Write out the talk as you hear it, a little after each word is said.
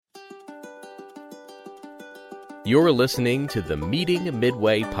You're listening to the Meeting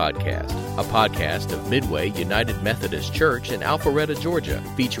Midway podcast, a podcast of Midway United Methodist Church in Alpharetta, Georgia,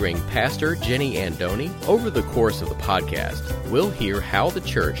 featuring Pastor Jenny Andoni. Over the course of the podcast, we'll hear how the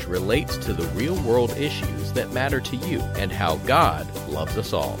church relates to the real-world issues that matter to you and how God loves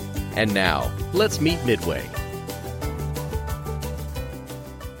us all. And now, let's meet Midway.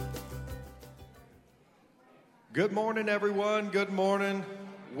 Good morning, everyone. Good morning.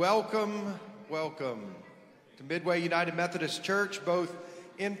 Welcome to Midway United Methodist Church, both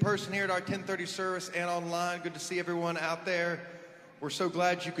in person here at our 1030 service and online. Good to see everyone out there. We're so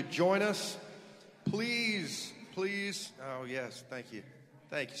glad you could join us. Please, oh yes, thank you.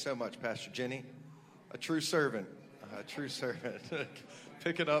 Thank you so much, Pastor Jenny. A true servant.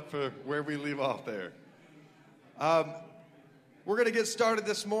 Pick it up for where we leave off there. We're going to get started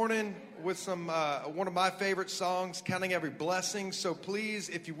this morning with some one of my favorite songs, Counting Every Blessing. So please,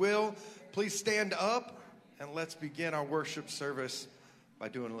 if you will, please stand up and let's begin our worship service by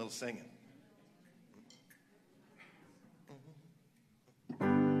doing a little singing.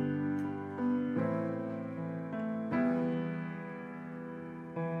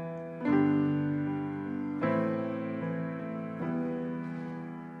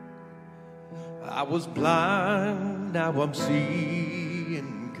 I was blind, now I'm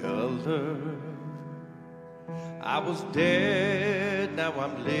seeing color. I was dead, now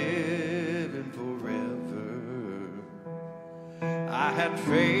I'm living forever. I had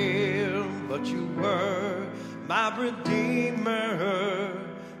failed, but you were my Redeemer.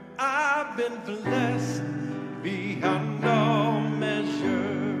 I've been blessed beyond all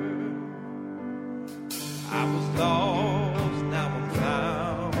measure. I was lost, now I'm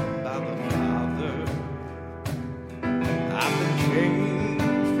found by the Father. I've been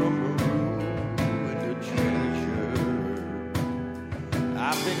changed from a ruin to treasure.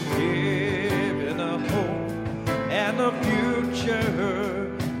 I've been given a hope and a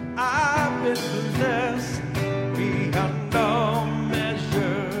future. I've been blessed beyond all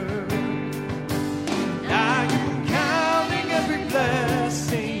measure. I am counting every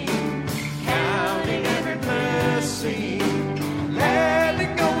blessing, counting every blessing,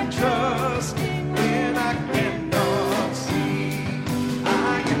 letting go and trusting when I cannot see.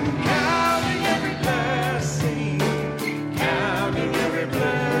 I am counting every blessing, counting every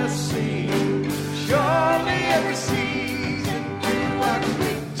blessing. Surely every season you are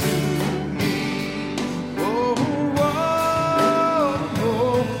good to me. Oh, oh,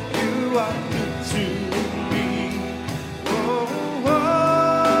 oh, you are good to me. Oh, oh,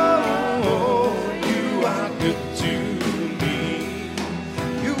 oh, you are good to me.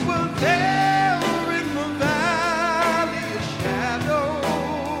 You will there in the valley of shadow.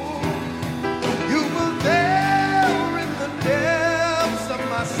 You will there in the depths of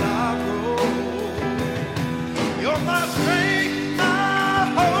my sorrow. You're my strength, my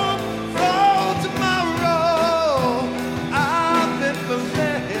hope for tomorrow. I've been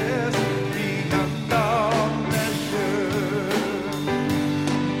blessed beyond all measure.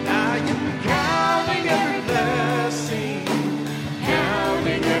 I am counting every blessing,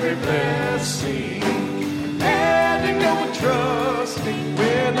 counting every blessing, letting go and trusting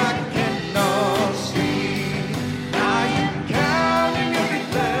when I cannot see. I am counting every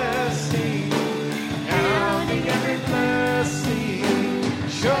blessing, counting every blessing.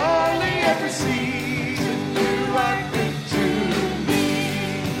 Surely every season you are good to me.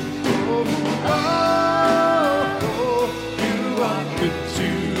 Oh, oh, oh, you are good to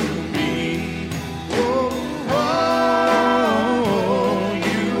me. Oh, oh,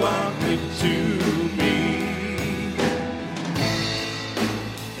 you are good to me.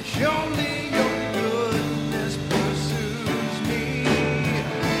 Surely your goodness pursues me.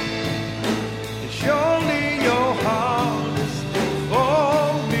 Surely your heart is still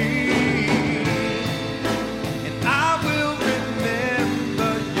for me, and I will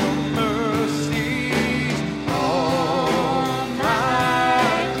remember your mercies all my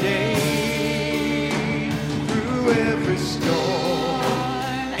days. Through every storm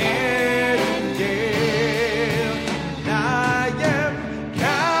and gale, I am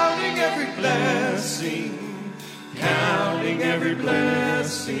counting every blessing, counting every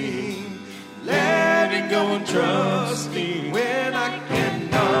blessing, letting go and trusting when I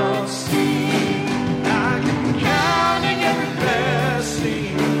cannot see. I am counting every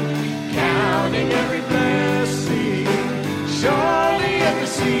blessing, counting every blessing. Surely every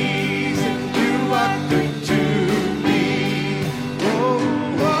season you are good to me. Oh,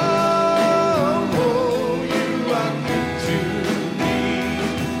 oh, oh, you are good to me.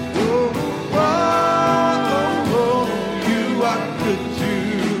 Oh, oh, oh, you are good to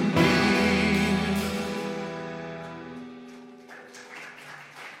me.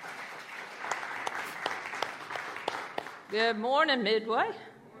 Good morning, Midway.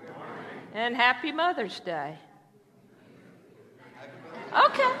 And happy Mother's Day.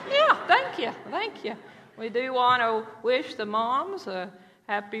 Okay, yeah, thank you. We do want to wish the moms a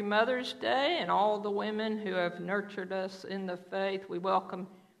happy Mother's Day and all the women who have nurtured us in the faith. We welcome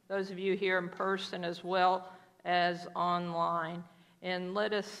those of you here in person as well as online. And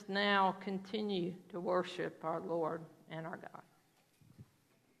let us now continue to worship our Lord and our God.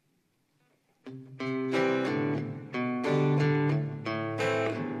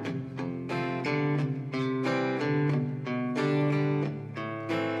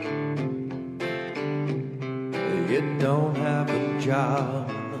 You don't have a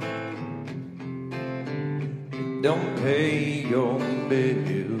job, you don't pay your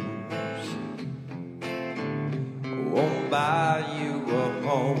bills, won't buy you a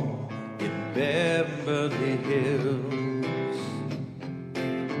home in Beverly Hills.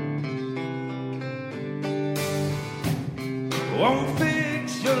 Won't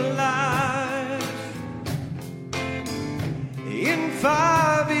fix your life in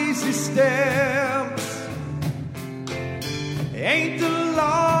 5 easy steps. Ain't the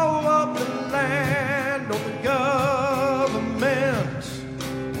law of the land or the government,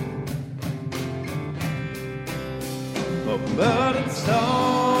 but it's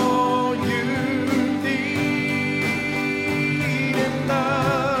all you need, and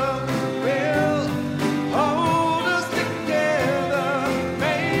love will hold us together,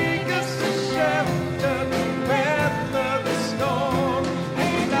 make us a shelter to weather the storm,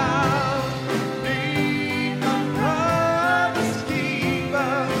 and I'll be a promise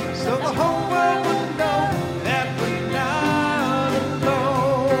keeper, so the whole world will know that we're not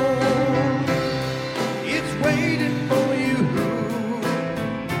alone. It's waiting for you,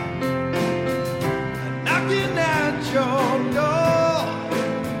 knocking at your door.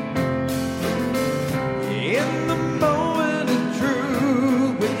 In the moment of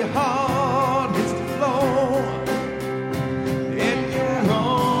truth, when your heart hits the floor and you're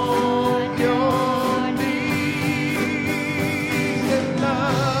on your knees, and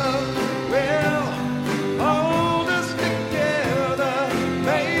love will hold us together,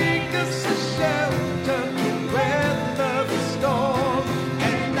 make us a shelter to weather the storm,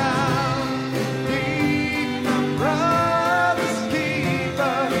 and I'll be my brother's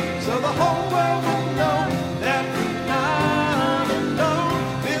keeper, so the whole world will know that we're not alone.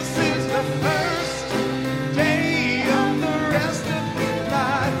 This is the first day of the rest of your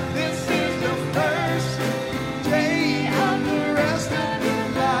life. This is the first day of the rest of your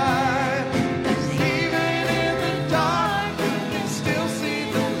life. 'Cause even in the dark, you can still see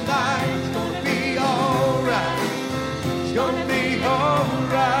the light. It's gonna be alright. It's gonna be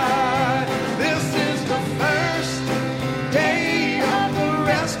alright. This is the first day of the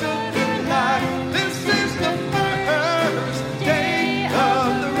rest of your life. This is the first day of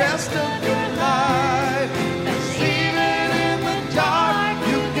the rest of your life. 'Cause even in the dark,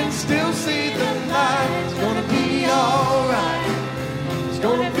 you can still see the light. It's gonna be alright. It's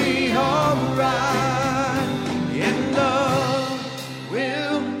gonna be alright. And love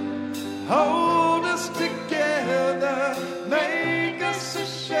will hold us together, make us a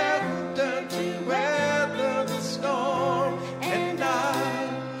shelter to weather the storm, and I'll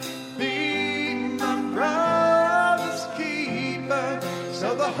be my brother's keeper,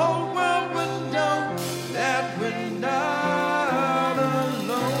 so the whole world will know that we're not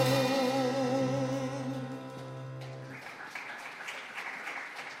alone.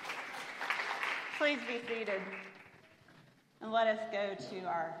 Please be seated, and let us go to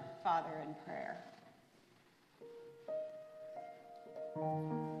our Father in prayer.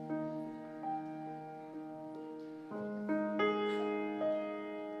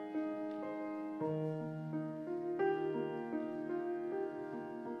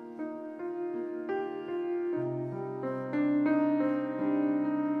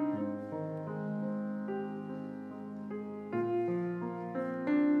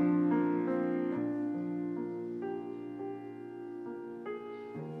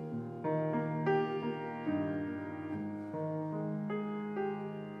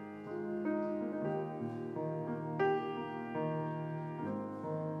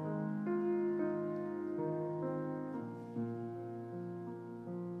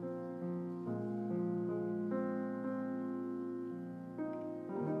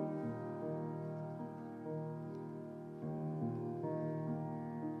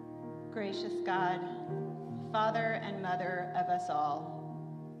 Gracious God, Father and Mother of us all,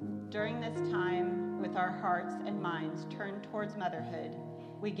 during this time, with our hearts and minds turned towards motherhood,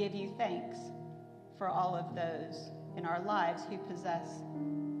 we give you thanks for all of those in our lives who possess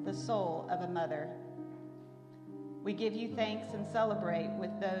the soul of a mother. We give you thanks and celebrate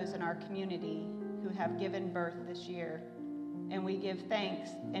with those in our community who have given birth this year. And we give thanks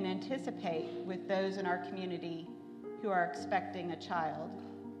and anticipate with those in our community who are expecting a child.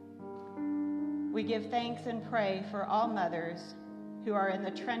 We give thanks and pray for all mothers who are in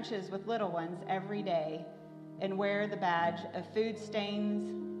the trenches with little ones every day and wear the badge of food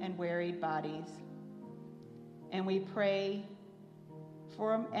stains and wearied bodies. And we pray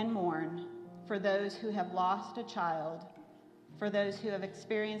for and mourn for those who have lost a child, for those who have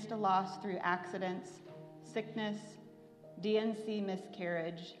experienced a loss through accidents, sickness, DNC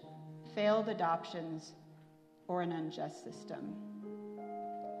miscarriage, failed adoptions, or an unjust system.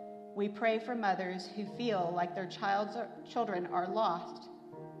 We pray for mothers who feel like their children are lost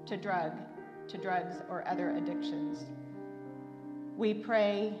to drugs or other addictions. We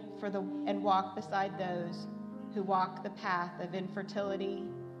pray for and walk beside those who walk the path of infertility,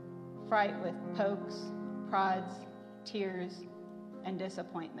 fright with pokes, prods, tears, and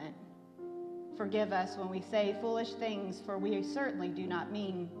disappointment. Forgive us when we say foolish things, for we certainly do not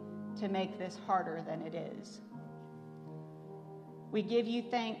mean to make this harder than it is. We give you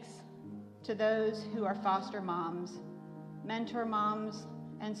thanks to those who are foster moms, mentor moms,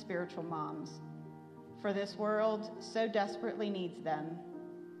 and spiritual moms, for this world so desperately needs them,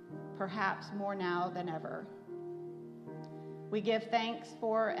 perhaps more now than ever. We give thanks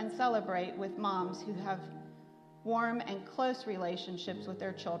for and celebrate with moms who have warm and close relationships with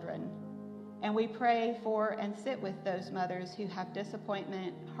their children. And we pray for and sit with those mothers who have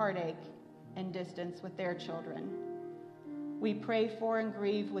disappointment, heartache, and distance with their children. We pray for and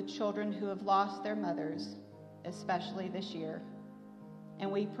grieve with children who have lost their mothers, especially this year.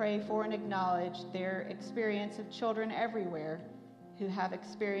 And we pray for and acknowledge their experience of children everywhere who have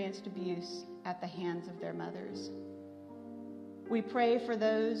experienced abuse at the hands of their mothers. We pray for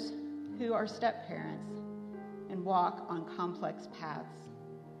those who are step-parents and walk on complex paths.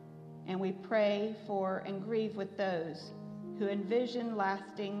 And we pray for and grieve with those who envision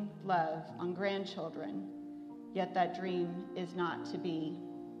lasting love on grandchildren, yet that dream is not to be.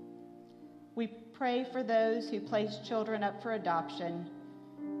 We pray for those who place children up for adoption.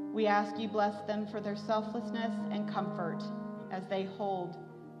 We ask you bless them for their selflessness and comfort as they hold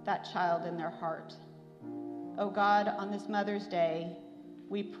that child in their heart. O God, on this Mother's Day,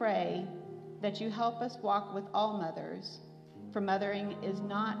 we pray that you help us walk with all mothers, for mothering is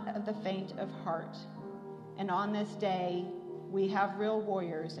not of the faint of heart. And on this day, we have real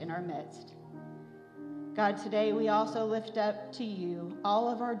warriors in our midst. God, today we also lift up to you all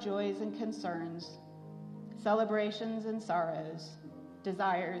of our joys and concerns, celebrations and sorrows,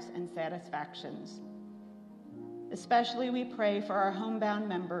 desires and satisfactions. Especially we pray for our homebound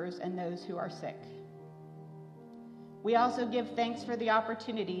members and those who are sick. We also give thanks for the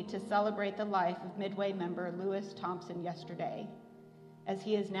opportunity to celebrate the life of Midway member Lewis Thompson yesterday, as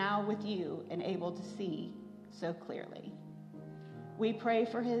he is now with you and able to see so clearly. We pray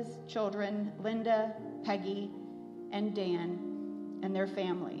for his children, Linda, Peggy, and Dan, and their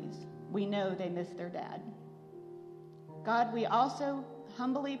families. We know they miss their dad. God, we also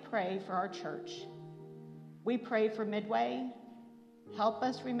humbly pray for our church. We pray for Midway. Help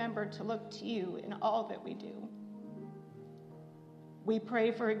us remember to look to you in all that we do. We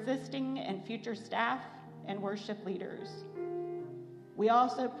pray for existing and future staff and worship leaders. We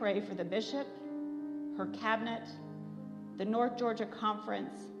also pray for the bishop, her cabinet, the North Georgia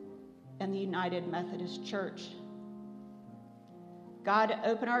Conference, and the United Methodist Church. God,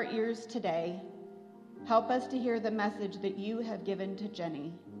 open our ears today. Help us to hear the message that you have given to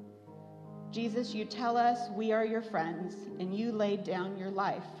Jenny. Jesus, you tell us we are your friends, and you laid down your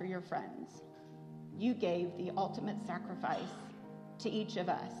life for your friends. You gave the ultimate sacrifice to each of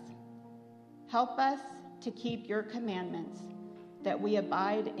us. Help us to keep your commandments, that we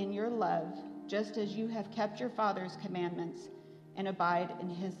abide in your love, just as you have kept your Father's commandments and abide in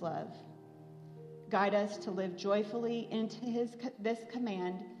his love. Guide us to live joyfully into this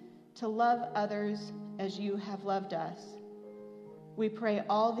command, to love others as you have loved us. We pray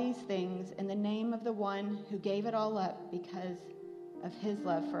all these things in the name of the one who gave it all up because of his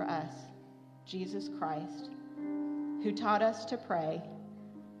love for us, Jesus Christ, who taught us to pray,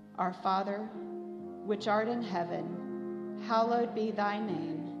 Our Father, which art in heaven, hallowed be thy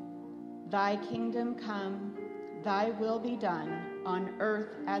name. Thy kingdom come, thy will be done, on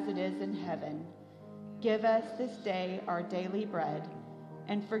earth as it is in heaven. Give us this day our daily bread,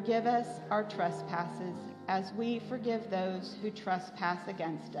 and forgive us our trespasses, as we forgive those who trespass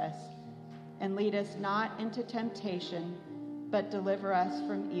against us. And lead us not into temptation, but deliver us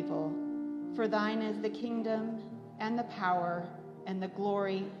from evil. For thine is the kingdom, and the power, and the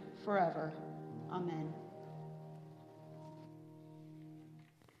glory forever. Amen.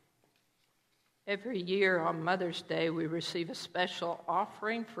 Every year on Mother's Day, we receive a special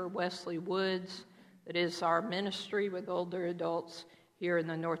offering for Wesley Woods. That is our ministry with older adults here in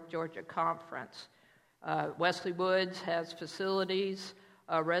the North Georgia Conference. Wesley Woods has facilities,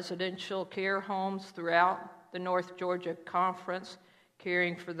 residential care homes throughout the North Georgia Conference,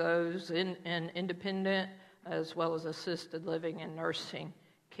 caring for those in independent as well as assisted living and nursing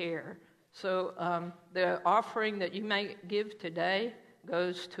care. So the offering that you may give today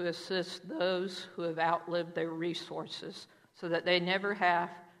goes to assist those who have outlived their resources so that they never have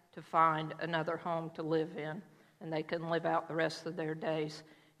to find another home to live in, and they can live out the rest of their days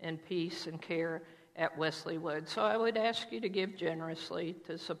in peace and care at Wesley Woods. So I would ask you to give generously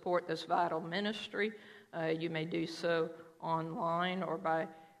to support this vital ministry. You may do so online or by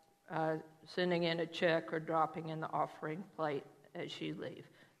sending in a check or dropping in the offering plate as you leave.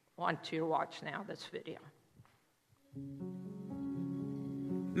 I want you to watch now this video.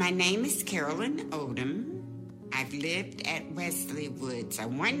 My name is Carolyn Odom. I've lived at Wesley Woods, a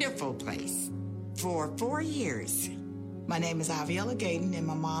wonderful place, for 4 years. My name is Aviella Gayden, and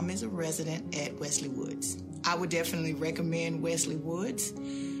my mom is a resident at Wesley Woods. I would definitely recommend Wesley Woods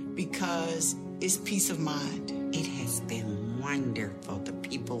because it's peace of mind. It has been wonderful. The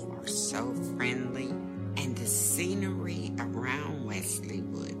people are so friendly, and the scenery around Wesley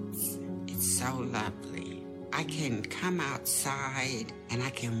Woods, it's so lovely. I can come outside and I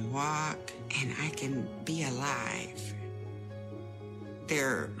can walk and I can be alive.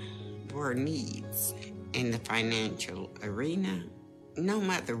 There were needs in the financial arena. No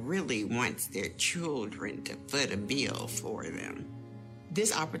mother really wants their children to foot a bill for them.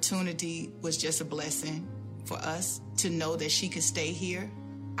 This opportunity was just a blessing for us to know that she could stay here.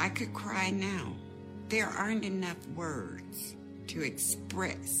 I could cry now. There aren't enough words to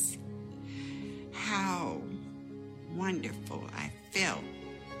express how wonderful I felt,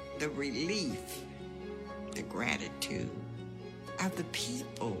 the relief, the gratitude of the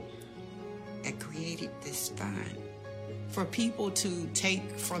people that created this fund. For people to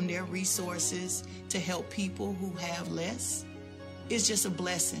take from their resources to help people who have less, it's just a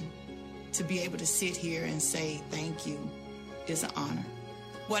blessing. To be able to sit here and say thank you is an honor.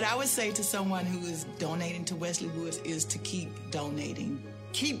 What I would say to someone who is donating to Wesley Woods is to keep donating.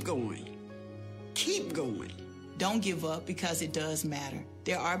 Keep going. Keep going. Don't give up, because it does matter.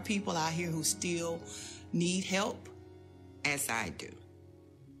 There are people out here who still need help. As I do.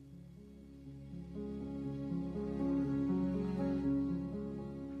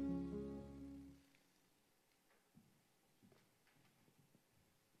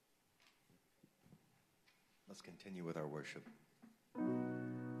 Let's continue with our worship.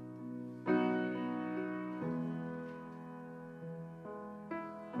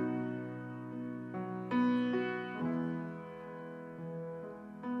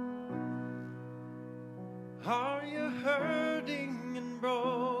 Are you hurting and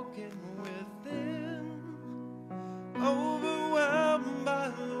broken within? Overwhelmed by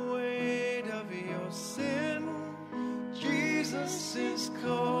the weight of your sin? Jesus is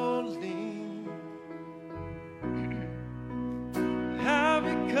calling. Have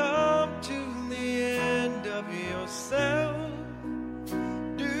you come to the end of yourself?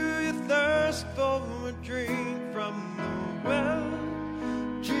 Do you thirst for a drink from the well?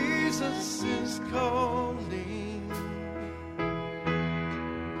 Jesus is calling.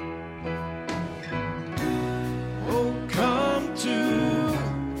 Oh, come to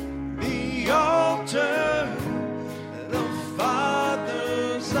the altar. The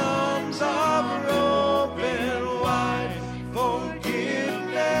Father's arms are open wide.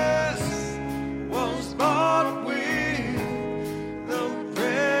 Forgiveness was bought with the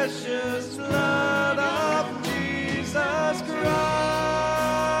precious blood of Jesus Christ.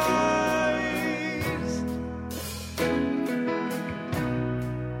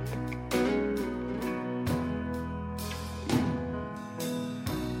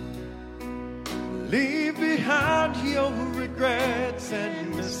 Leave behind your regrets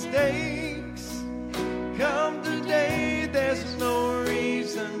and mistakes. Come today, there's no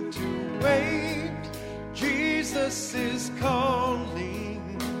reason to wait. Jesus is calling.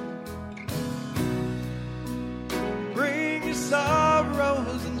 Bring your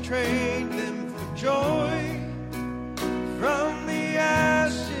sorrows and trade them for joy. From the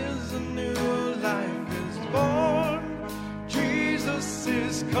ashes a new life is born. Jesus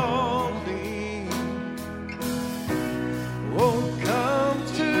is calling. Oh, come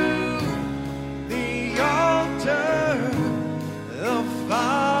to the altar.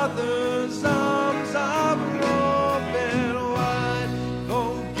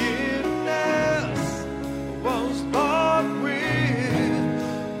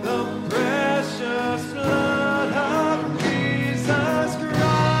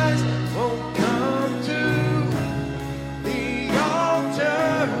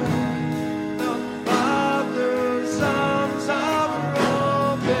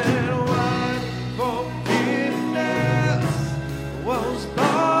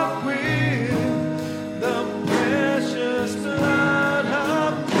 bought with the precious blood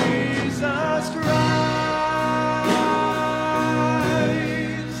of Jesus Christ.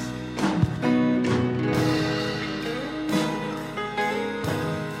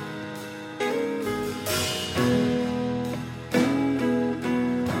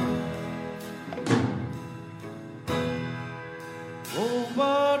 Oh,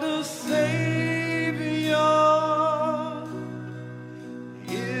 what a Savior!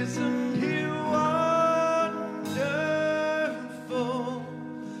 Isn't He wonderful?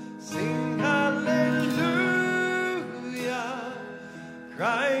 Sing hallelujah!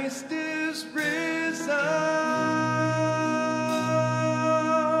 Christ is risen.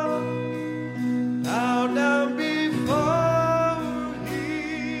 Bow down before Him,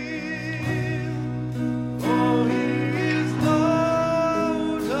 for He is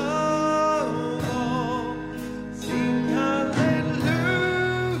Lord of all. Sing hallelujah!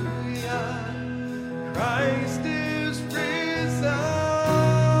 Christ is risen.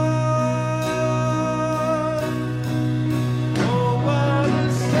 Oh, what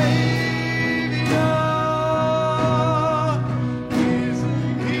a Savior!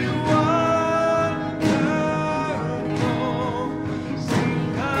 Isn't He wonderful? Sing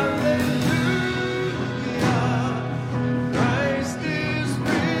hallelujah! Christ is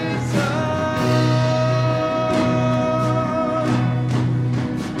risen.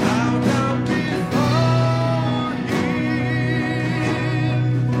 Bow down before Him,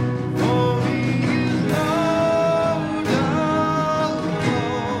 for He is Lord of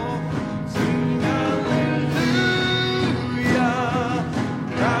all. Sing hallelujah!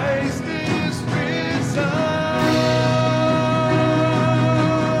 Christ is risen.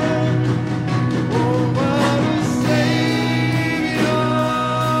 Oh, what a Savior!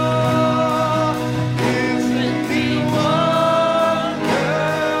 Isn't He wonderful?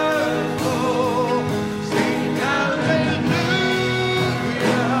 Sing hallelujah!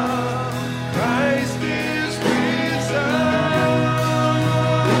 Christ is risen.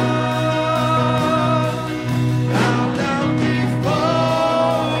 Bow down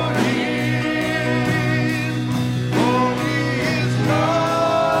before Him, for He is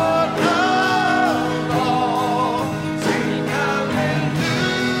Lord of all. Sing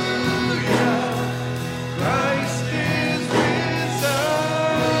hallelujah! Christ is risen.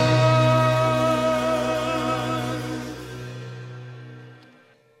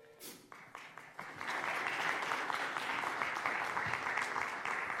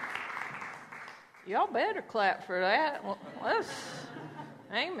 Y'all better clap for that. Well,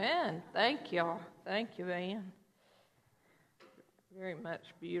 amen. Thank y'all. Thank you, Van. Very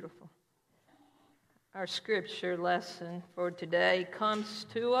much beautiful. Our scripture lesson for today comes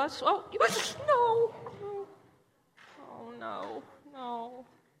to us. Oh, no. Oh, no.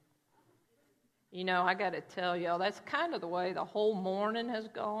 You know, I got to tell y'all, that's kind of the way the whole morning has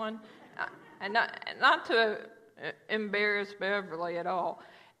gone. And not to embarrass Beverly at all.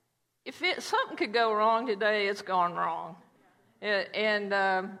 If something could go wrong today, it's gone wrong.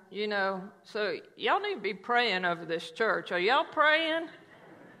 And you know, so y'all need to be praying over this church. Are y'all praying?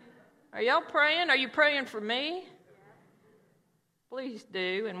 Are y'all praying? Are you praying for me? Please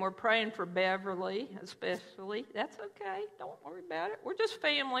do. And we're praying for Beverly, especially. That's okay. Don't worry about it. We're just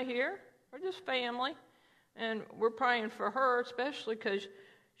family here. We're just family. And we're praying for her, especially because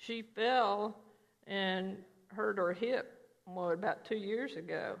she fell and hurt her hip, about 2 years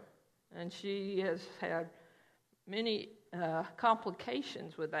ago. And she has had many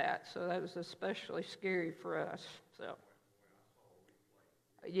complications with that, so that was especially scary for us. So,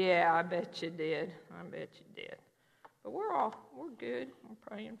 yeah, I bet you did. But we're good. We're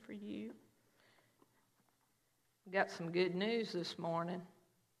praying for you. We got some good news this morning.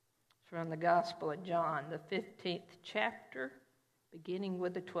 It's from the Gospel of John, the 15th chapter, beginning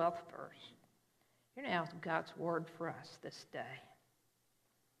with the 12th verse. Here now is God's word for us this day.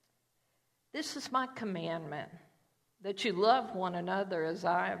 This is my commandment, that you love one another as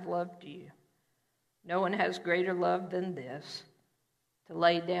I have loved you. No one has greater love than this, to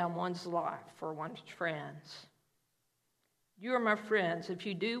lay down one's life for one's friends. You are my friends if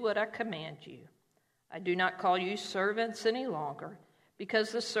you do what I command you. I do not call you servants any longer,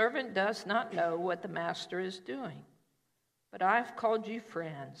 because the servant does not know what the master is doing. But I have called you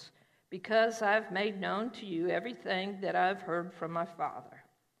friends, because I have made known to you everything that I have heard from my Father.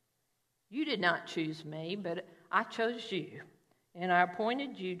 You did not choose me, but I chose you, and I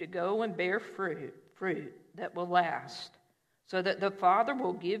appointed you to go and bear fruit that will last, so that the Father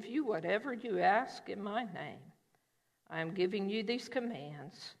will give you whatever you ask in my name. I am giving you these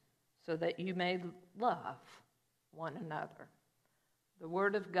commands so that you may love one another. the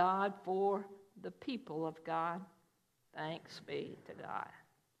Word of God for the people of God. Thanks be to God.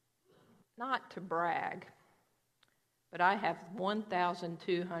 Not to brag, but I have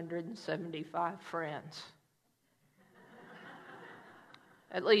 1,275 friends.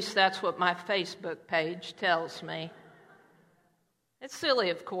 At least that's what my Facebook page tells me. It's silly,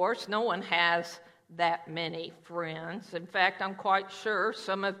 of course. No one has that many friends. In fact, I'm quite sure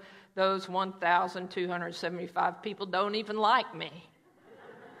some of those 1,275 people don't even like me.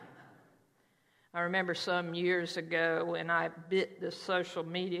 I remember some years ago when I bit the social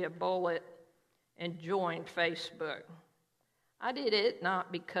media bullet and joined Facebook. I did it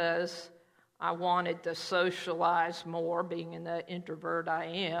not because I wanted to socialize more, being the introvert I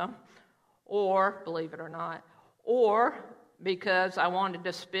am, or, believe it or not, or because I wanted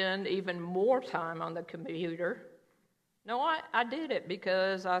to spend even more time on the computer. No, I did it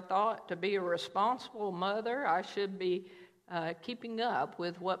because I thought to be a responsible mother, I should be keeping up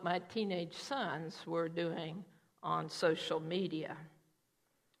with what my teenage sons were doing on social media.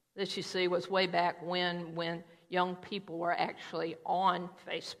 This, you see, was way back when young people were actually on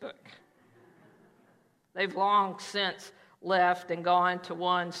Facebook. They've long since left and gone to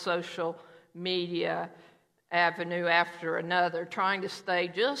one social media avenue after another, trying to stay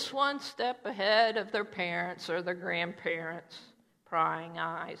just one step ahead of their parents or their grandparents' prying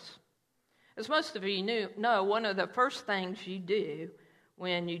eyes. As most of you know, one of the first things you do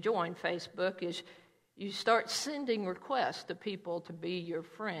when you join Facebook is you start sending requests to people to be your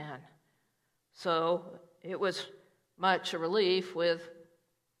friend. So it was much a relief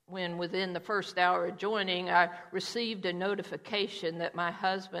when within the first hour of joining, I received a notification that my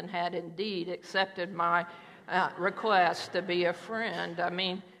husband had indeed accepted my request to be a friend. I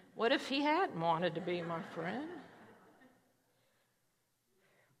mean, what if he hadn't wanted to be my friend?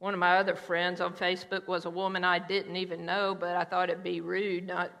 One of my other friends on Facebook was a woman I didn't even know, but I thought it'd be rude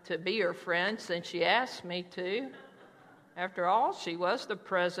not to be her friend since she asked me to. After all, she was the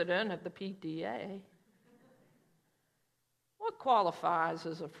president of the PTA. What qualifies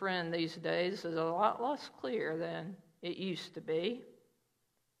as a friend these days is a lot less clear than it used to be.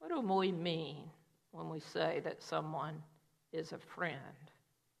 What do we mean when we say that someone is a friend?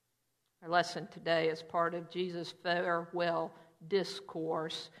 Our lesson today is part of Jesus' farewell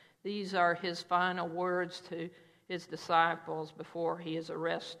discourse. These are his final words to his disciples before he is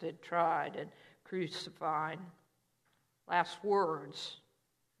arrested, tried, and crucified. Last words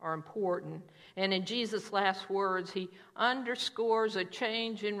are important. And in Jesus' last words, he underscores a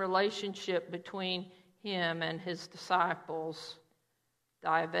change in relationship between him and his disciples,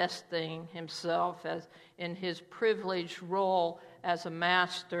 divesting himself as in his privileged role as a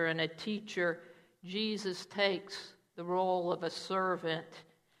master and a teacher. Jesus takes the role of a servant,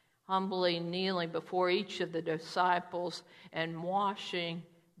 humbly kneeling before each of the disciples and washing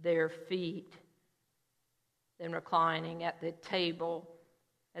their feet, then reclining at the table.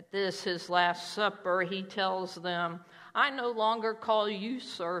 At this, his Last Supper, he tells them, I no longer call you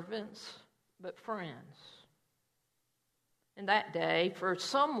servants, but friends. In that day, for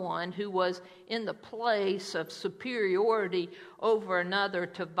someone who was in the place of superiority over another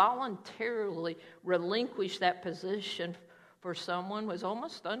to voluntarily relinquish that position for someone was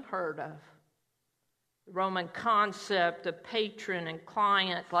almost unheard of. The Roman concept of patron and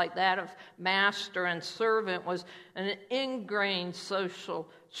client, like that of master and servant, was an ingrained social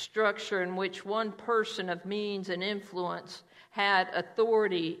structure in which one person of means and influence had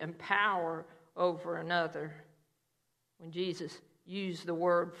authority and power over another. When Jesus used the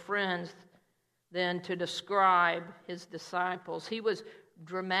word friends then to describe his disciples, he was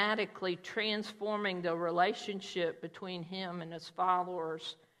dramatically transforming the relationship between him and his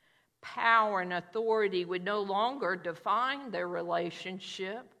followers. Power and authority would no longer define their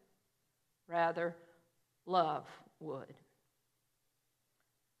relationship, rather, love would.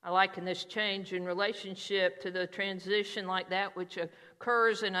 I liken this change in relationship to the transition like that which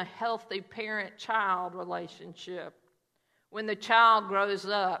occurs in a healthy parent-child relationship. When the child grows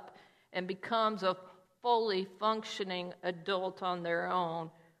up and becomes a fully functioning adult on their own,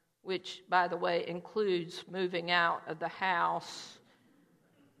 which, by the way, includes moving out of the house.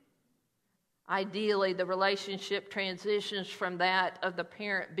 Ideally, the relationship transitions from that of the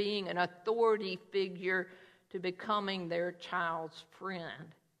parent being an authority figure to becoming their child's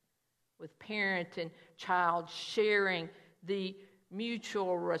friend, with parent and child sharing the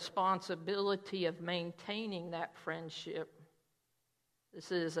mutual responsibility of maintaining that friendship. This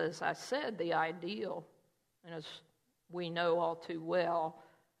is, as I said, the ideal, and as we know all too well,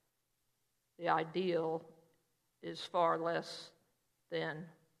 the ideal is far less than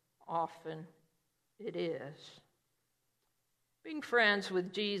often it is. Being friends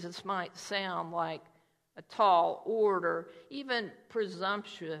with Jesus might sound like a tall order, even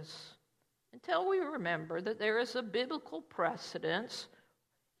presumptuous, until we remember that there is a biblical precedence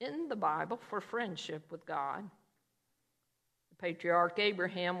in the Bible for friendship with God. The patriarch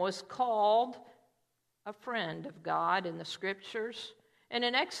Abraham was called a friend of God in the Scriptures, and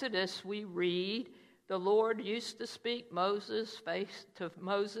in Exodus we read, the Lord used to speak Moses face to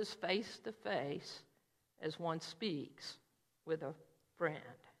face as one speaks with a friend.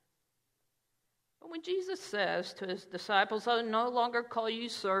 But when Jesus says to his disciples, I no longer call you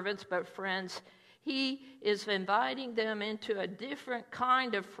servants but friends, he is inviting them into a different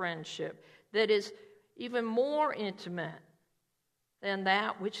kind of friendship that is even more intimate than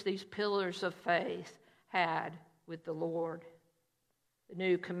that which these pillars of faith had with the Lord. The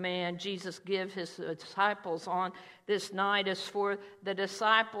new command Jesus gives his disciples on this night is for the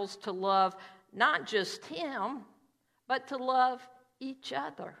disciples to love not just him, but to love each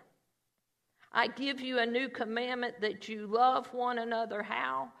other. I give you a new commandment that you love one another.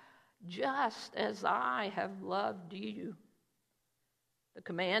 How? Just as I have loved you. The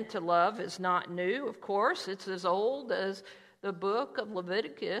command to love is not new, of course. It's as old as the book of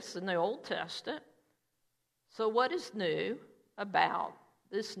Leviticus in the Old Testament. So what is new about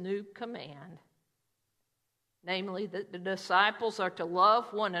this new command? Namely, that the disciples are to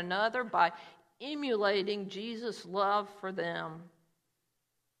love one another by emulating Jesus' love for them.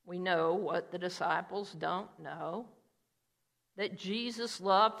 We know what the disciples don't know, that Jesus'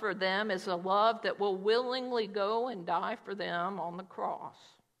 love for them is a love that will willingly go and die for them on the cross.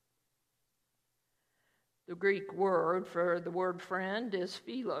 The Greek word for the word friend is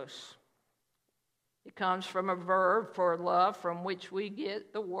philos. It comes from a verb for love from which we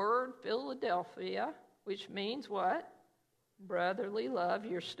get the word Philadelphia, which means what? Brotherly love.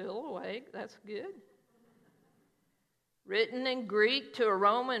 You're still awake. That's good. Written in Greek to a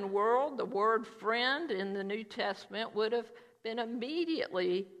Roman world, the word friend in the New Testament would have been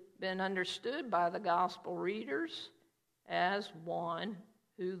immediately been understood by the gospel readers as one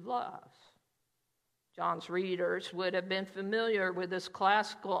who loves. John's readers would have been familiar with this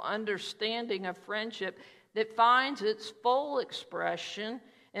classical understanding of friendship that finds its full expression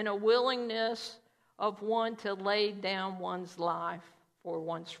in a willingness of one to lay down one's life for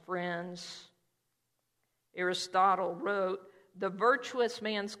one's friends. Aristotle wrote, the virtuous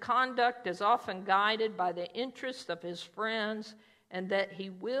man's conduct is often guided by the interests of his friends, and that he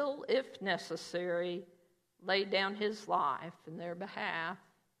will, if necessary, lay down his life in their behalf.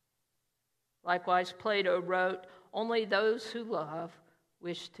 Likewise, Plato wrote, only those who love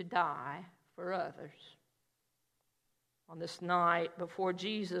wish to die for others. On this night before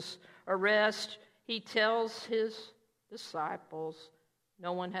Jesus' arrest, he tells his disciples,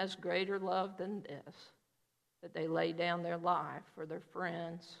 no one has greater love than this, that they lay down their life for their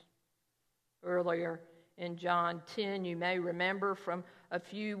friends. Earlier in John 10, you may remember from a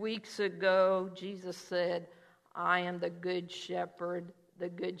few weeks ago, Jesus said, I am the good shepherd. The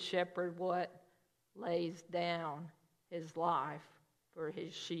good shepherd what? Lays down his life for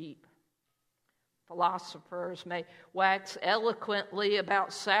his sheep. Philosophers may wax eloquently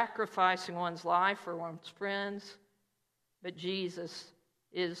about sacrificing one's life for one's friends, but Jesus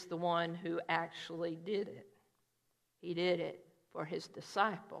is the one who actually did it. He did it for his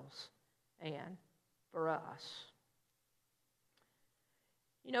disciples and for us.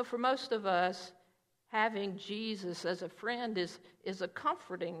 You know, for most of us, having Jesus as a friend is a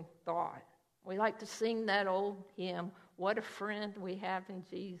comforting thought. We like to sing that old hymn, what a friend we have in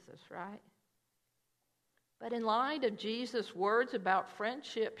Jesus, right? But in light of Jesus' words about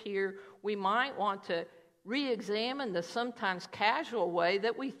friendship here, we might want to re-examine the sometimes casual way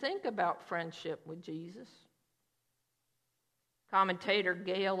that we think about friendship with Jesus. Commentator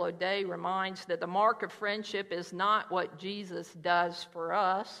Gail O'Day reminds that the mark of friendship is not what Jesus does for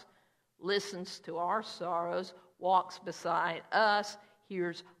us, listens to our sorrows, walks beside us,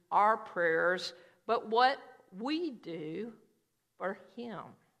 hears our prayers, but what we do for him.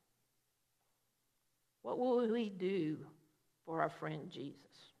 What will we do for our friend Jesus?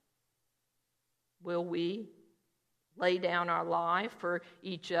 Will we lay down our life for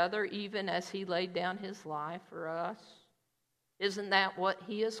each other even as he laid down his life for us? Isn't that what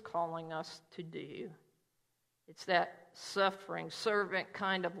he is calling us to do? It's that suffering, servant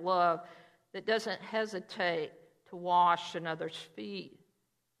kind of love that doesn't hesitate to wash another's feet,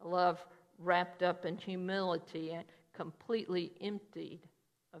 a love wrapped up in humility and completely emptied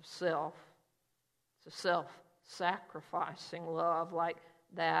of self. It's a self-sacrificing love like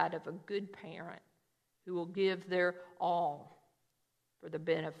that of a good parent who will give their all for the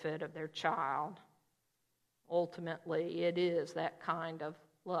benefit of their child. Ultimately, it is that kind of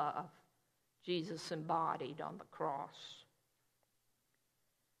love Jesus embodied on the cross.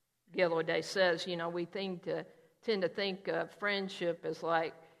 Gallaudet says, we tend to think of friendship as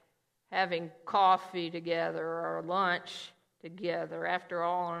like having coffee together or lunch together. After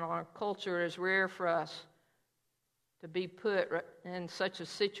all, in our culture, it is rare for us to be put in such a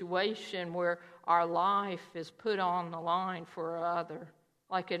situation where our life is put on the line for other,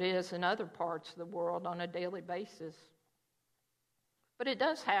 like it is in other parts of the world on a daily basis. But it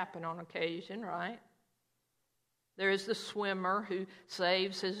does happen on occasion, right? There is the swimmer who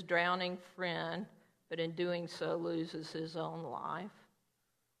saves his drowning friend, but in doing so loses his own life.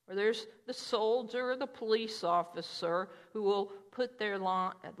 Or there's the soldier or the police officer who will put their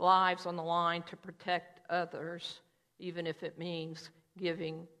lives on the line to protect others, even if it means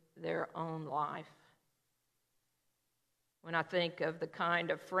giving their own life. When I think of the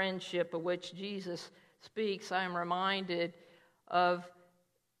kind of friendship of which Jesus speaks, I am reminded of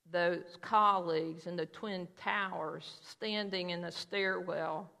those colleagues in the Twin Towers standing in the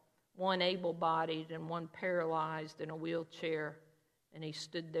stairwell, one able-bodied and one paralyzed in a wheelchair, and he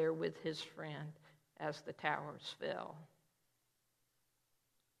stood there with his friend as the towers fell.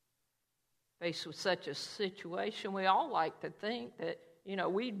 Faced with such a situation, we all like to think that,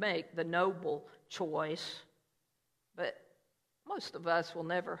 we'd make the noble choice, but most of us will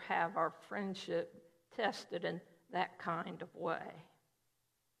never have our friendship tested in that kind of way.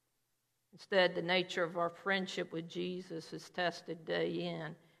 Instead, the nature of our friendship with Jesus is tested day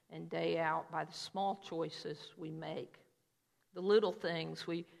in and day out by the small choices we make, the little things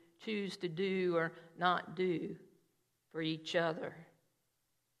we choose to do or not do for each other.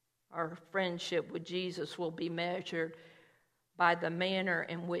 Our friendship with Jesus will be measured by the manner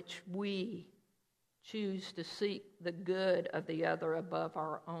in which we choose to seek the good of the other above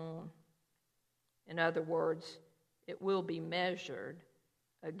our own. In other words, it will be measured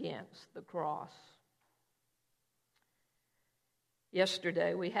against the cross.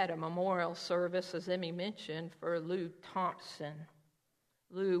 Yesterday, we had a memorial service, as Emmy mentioned, for Lou Thompson.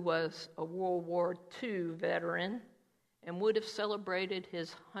 Lou was a World War II veteran and would have celebrated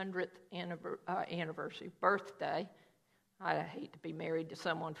his 100th birthday. I hate to be married to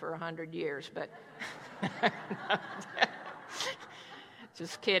someone for 100 years, but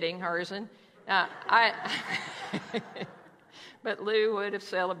just kidding, Herzen. But Lou would have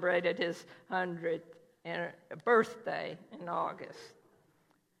celebrated his 100th birthday in August.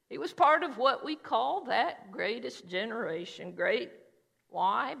 He was part of what we call that greatest generation. Great.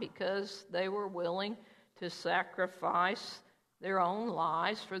 Why? Because they were willing to sacrifice their own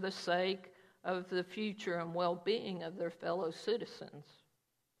lives for the sake of the future and well-being of their fellow citizens.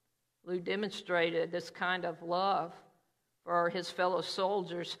 Lou demonstrated this kind of love for his fellow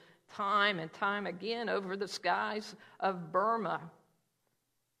soldiers time and time again over the skies of Burma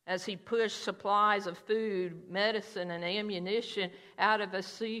as he pushed supplies of food, medicine, and ammunition out of a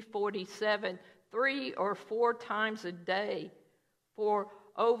C-47 3 or 4 times a day for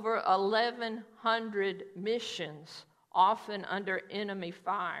over 1,100 missions, often under enemy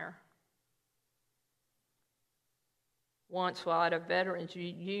fire. Once, while at a veterans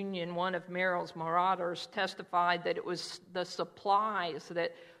union, one of Merrill's marauders testified that it was the supplies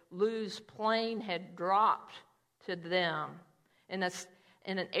that Lou's plane had dropped to them. In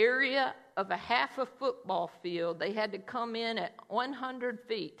an area of a half a football field, they had to come in at 100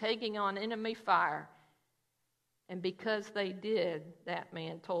 feet, taking on enemy fire. And because they did, that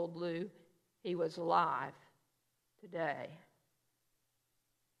man told Lou he was alive today.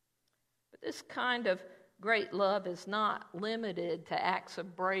 But this kind of great love is not limited to acts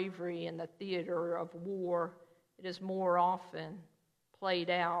of bravery in the theater of war. It is more often played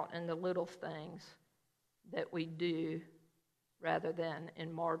out in the little things that we do rather than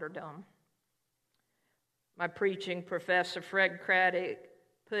in martyrdom. My preaching professor, Fred Craddock,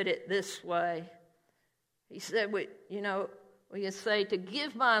 put it this way. He said, we say, to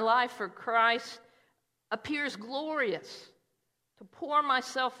give my life for Christ appears glorious. To pour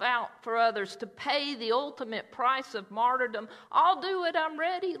myself out for others, to pay the ultimate price of martyrdom. I'll do it, I'm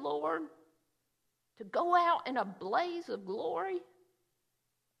ready, Lord. To go out in a blaze of glory.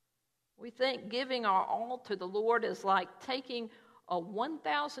 We think giving our all to the Lord is like taking a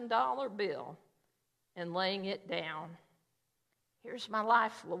 $1,000 bill and laying it down. Here's my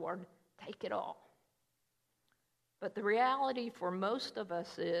life, Lord. Take it all. But the reality for most of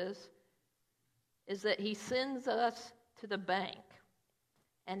us is that He sends us to the bank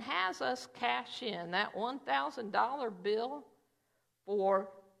and has us cash in that $1,000 bill for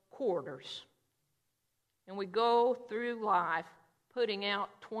quarters. And we go through life putting out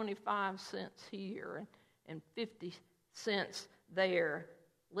 25 cents here there.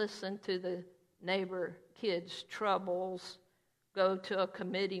 Listen to the neighbor kids' troubles. Go to a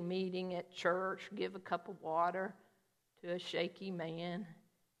committee meeting at church. Give a cup of water to a shaky man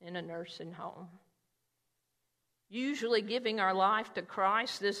in a nursing home. Usually giving our life to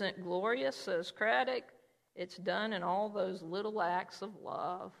Christ isn't glorious, says Craddock. It's done in all those little acts of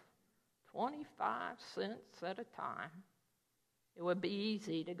love, 25 cents at a time. It would be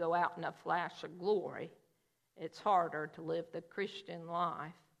easy to go out in a flash of glory. It's harder to live the Christian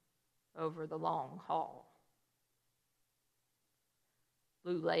life over the long haul.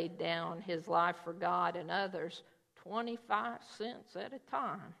 Lou laid down his life for God and others 25 cents at a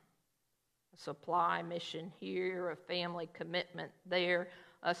time. A supply mission here, a family commitment there,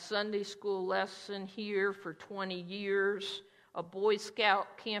 a Sunday school lesson here for 20 years, a Boy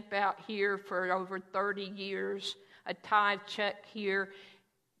Scout camp out here for over 30 years, a tithe check here.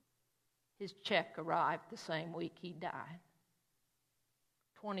 His check arrived the same week he died.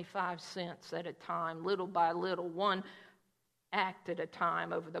 25 cents at a time, little by little, one act at a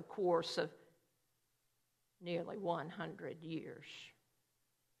time over the course of nearly 100 years.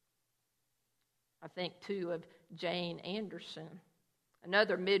 I think, too, of Jane Anderson,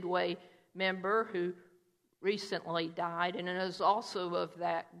 another Midway member who recently died and is also of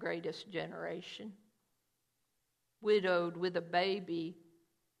that greatest generation. Widowed with a baby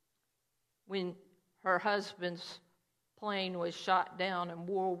when her husband's plane was shot down in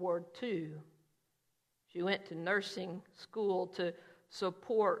World War II. She went to nursing school to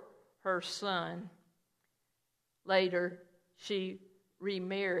support her son. Later, she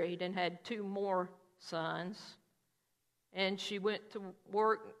remarried and had 2 more sons. And she went to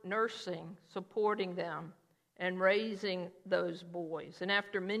work nursing, supporting them and raising those boys. And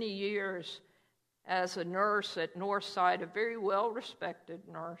after many years as a nurse at Northside, a very well-respected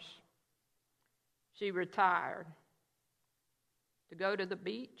nurse, she retired. To go to the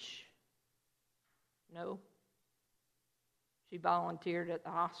beach? No. She volunteered at the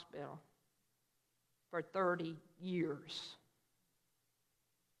hospital for 30 years.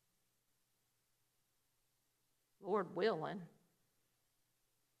 Lord willing,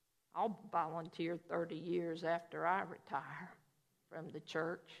 I'll volunteer 30 years after I retire from the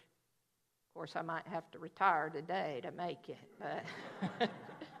church. Of course, I might have to retire today to make it, but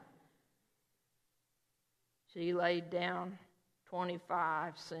she laid down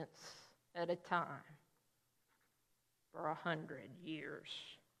 25 cents at a time for 100 years.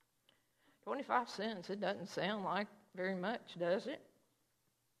 25 cents, it doesn't sound like very much, does it?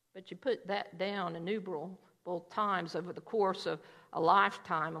 But you put that down innumerable times over the course of a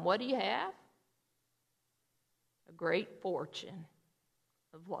lifetime, and what do you have? A great fortune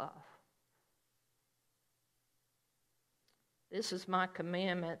of love. This is my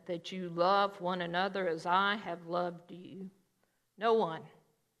commandment, that you love one another as I have loved you. No one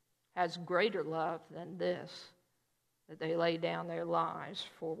has greater love than this, that they lay down their lives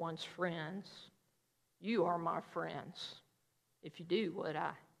for one's friends. You are my friends if you do what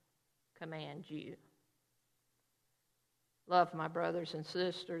I command you. Love, my brothers and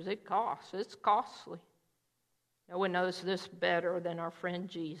sisters. It costs. It's costly. No one knows this better than our friend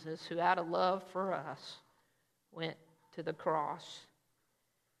Jesus, who out of love for us went to the cross.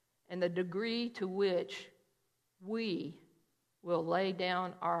 And the degree to which we will lay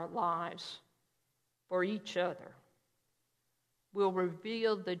down our lives for each other will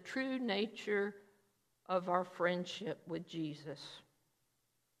reveal the true nature of our friendship with Jesus,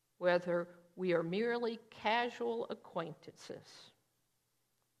 whether we are merely casual acquaintances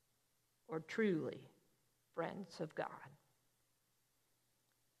or truly friends of God.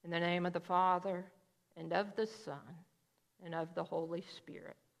 In the name of the Father, and of the Son, and of the Holy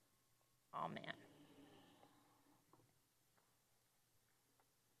Spirit. Amen.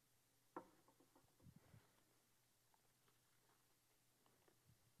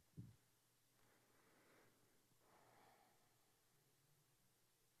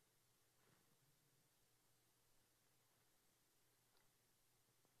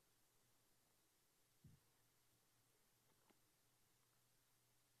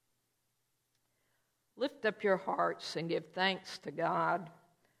 Lift up your hearts and give thanks to God.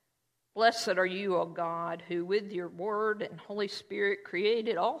 Blessed are you, O God, who with your word and Holy Spirit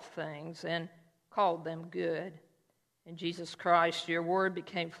created all things and called them good. In Jesus Christ, your word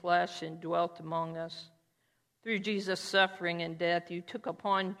became flesh and dwelt among us. Through Jesus' suffering and death, you took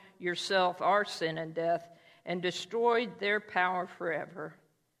upon yourself our sin and death and destroyed their power forever.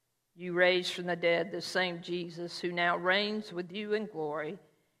 You raised from the dead the same Jesus who now reigns with you in glory,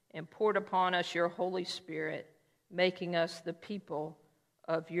 and poured upon us your Holy Spirit, making us the people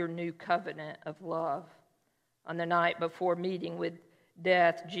of your new covenant of love. On the night before meeting with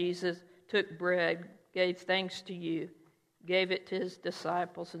death, Jesus took bread, gave thanks to you, gave it to his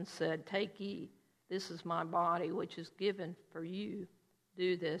disciples, and said, "Take, ye, this is my body, which is given for you.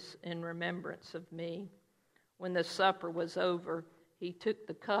 Do this in remembrance of me." When the supper was over, he took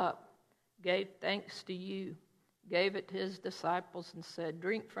the cup, gave thanks to you, gave it to his disciples, and said,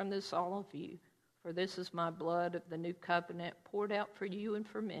 "Drink from this, all of you, for this is my blood of the new covenant, poured out for you and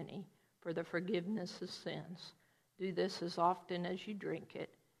for many, for the forgiveness of sins. Do this as often as you drink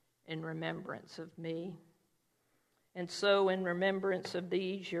it in remembrance of me." And so, in remembrance of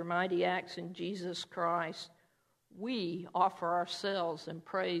these, your mighty acts in Jesus Christ, we offer ourselves in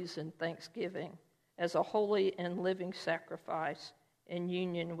praise and thanksgiving as a holy and living sacrifice in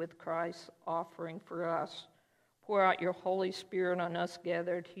union with Christ's offering for us. Pour out your Holy Spirit on us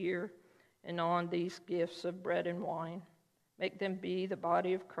gathered here and on these gifts of bread and wine. Make them be the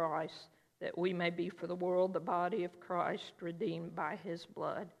body of Christ, that we may be for the world the body of Christ, redeemed by his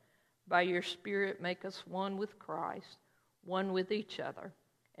blood. By your Spirit, make us one with Christ, one with each other,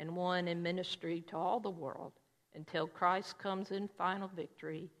 and one in ministry to all the world, until Christ comes in final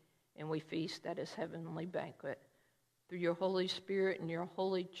victory and we feast at his heavenly banquet. Through your Holy Spirit and your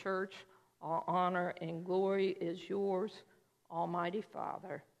holy church, all honor and glory is yours, Almighty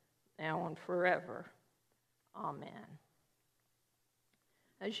Father, now and forever. Amen.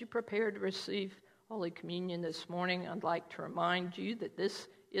 As you prepare to receive Holy Communion this morning, I'd like to remind you that this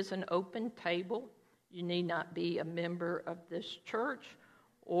is an open table. You need not be a member of this church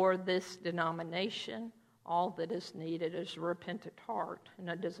or this denomination. All that is needed is a repentant heart and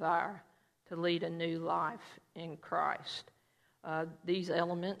a desire to lead a new life in Christ. These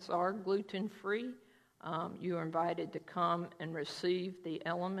elements are gluten-free. You are invited to come and receive the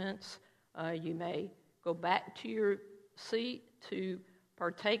elements. You may go back to your seat to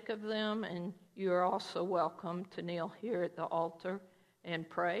partake of them, and you are also welcome to kneel here at the altar and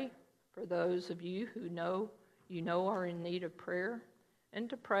pray for those of you who know are in need of prayer, and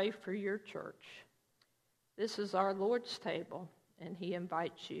to pray for your church. This is our Lord's table, and he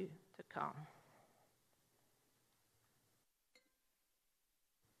invites you to come.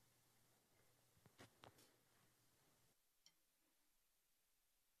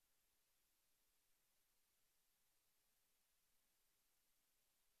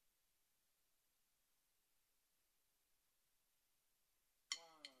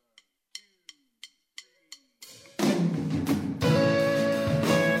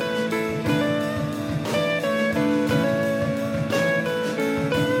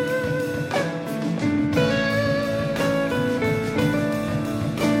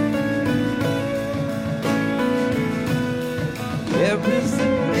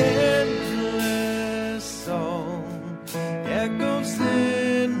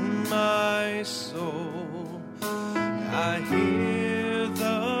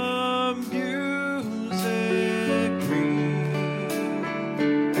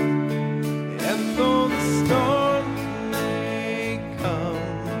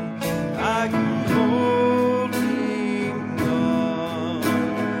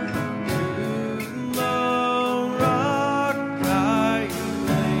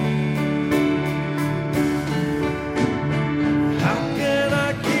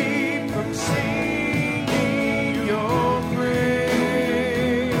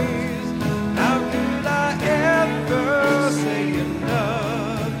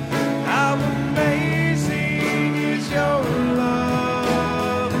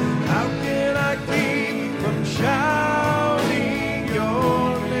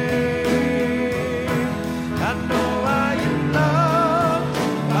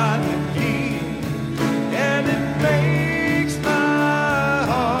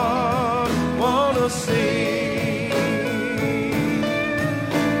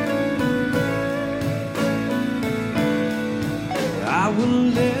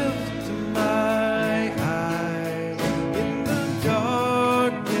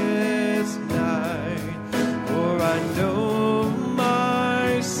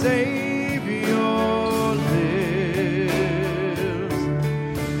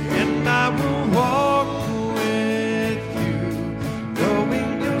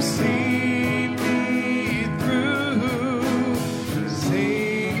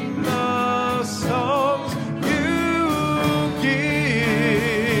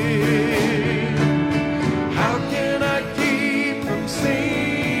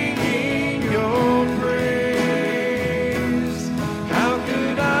 How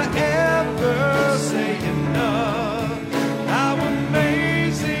could I ever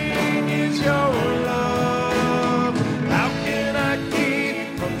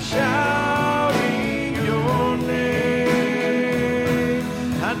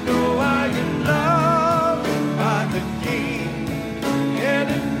I know I am loved by the King, and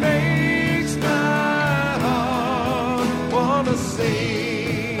it makes my heart wanna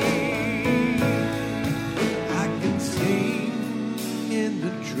sing. I can sing in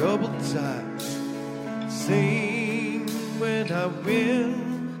the troubled times, sing when I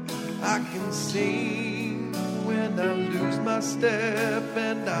win. I can sing when I lose my step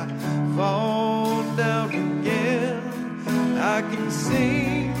and I fall down again. I can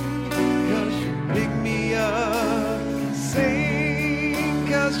sing 'cause you pick me up, sing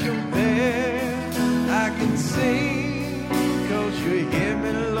 'cause you're there. I can sing 'cause you hear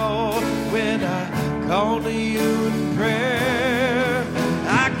me, Lord, when I call to you in prayer.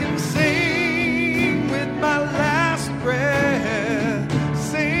 I can sing with my last breath,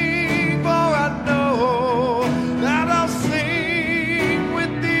 sing for I know that I'll sing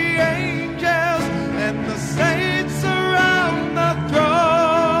with the angels and the saints around the throne.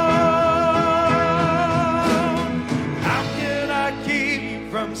 How can I keep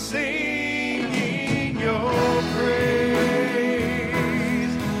from singing your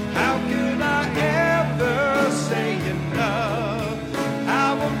praise? How could I ever say enough?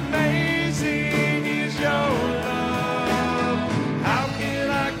 How amazing is your love? How can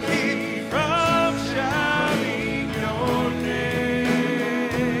I keep from shouting your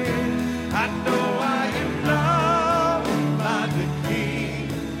name? I know I am loved by the King,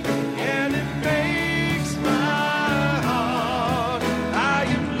 and it makes my heart. I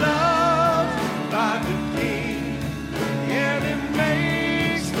am loved by the King, and it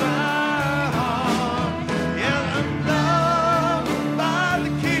makes my heart. Yeah, I'm loved by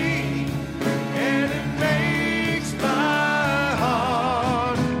the King, and it makes my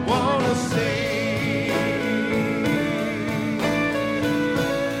heart wanna sing.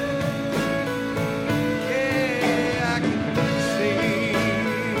 Yeah, I can sing.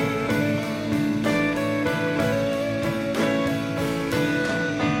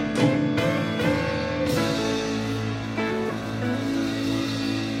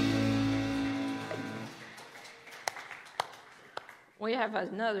 We have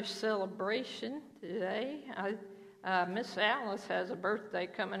another celebration today. Miss Alice has a birthday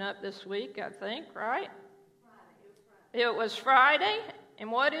coming up this week, I think, right? It was Friday.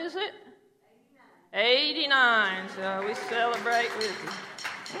 And what is it? 89. So we celebrate with you.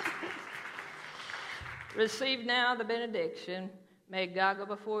 Receive now the benediction. May God go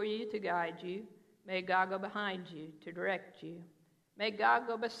before you to guide you. May God go behind you to direct you. May God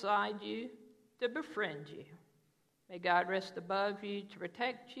go beside you to befriend you. May God rest above you to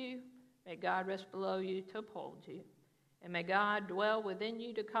protect you. May God rest below you to uphold you. And may God dwell within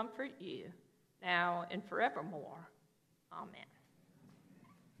you to comfort you, now and forevermore. Amen.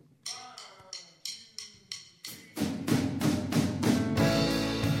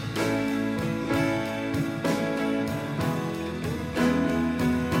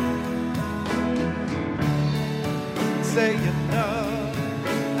 Say enough.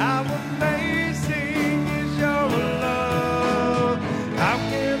 How amazing is your love? How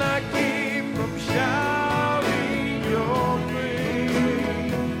can I keep from shouting your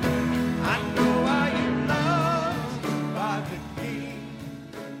praise? I know I am loved by the King,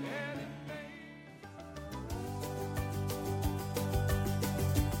 and it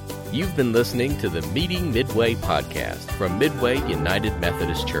You've been listening to the Meeting Midway podcast from Midway United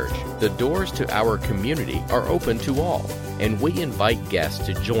Methodist Church. The doors to our community are open to all, and we invite guests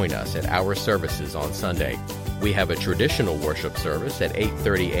to join us at our services on Sunday. We have a traditional worship service at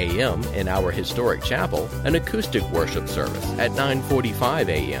 8:30 a.m. in our historic chapel, an acoustic worship service at 9:45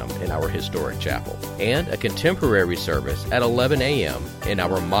 a.m. in our historic chapel, and a contemporary service at 11 a.m. in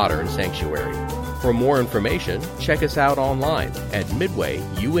our modern sanctuary. For more information, check us out online at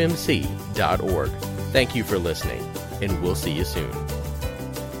midwayumc.org. Thank you for listening, and we'll see you soon.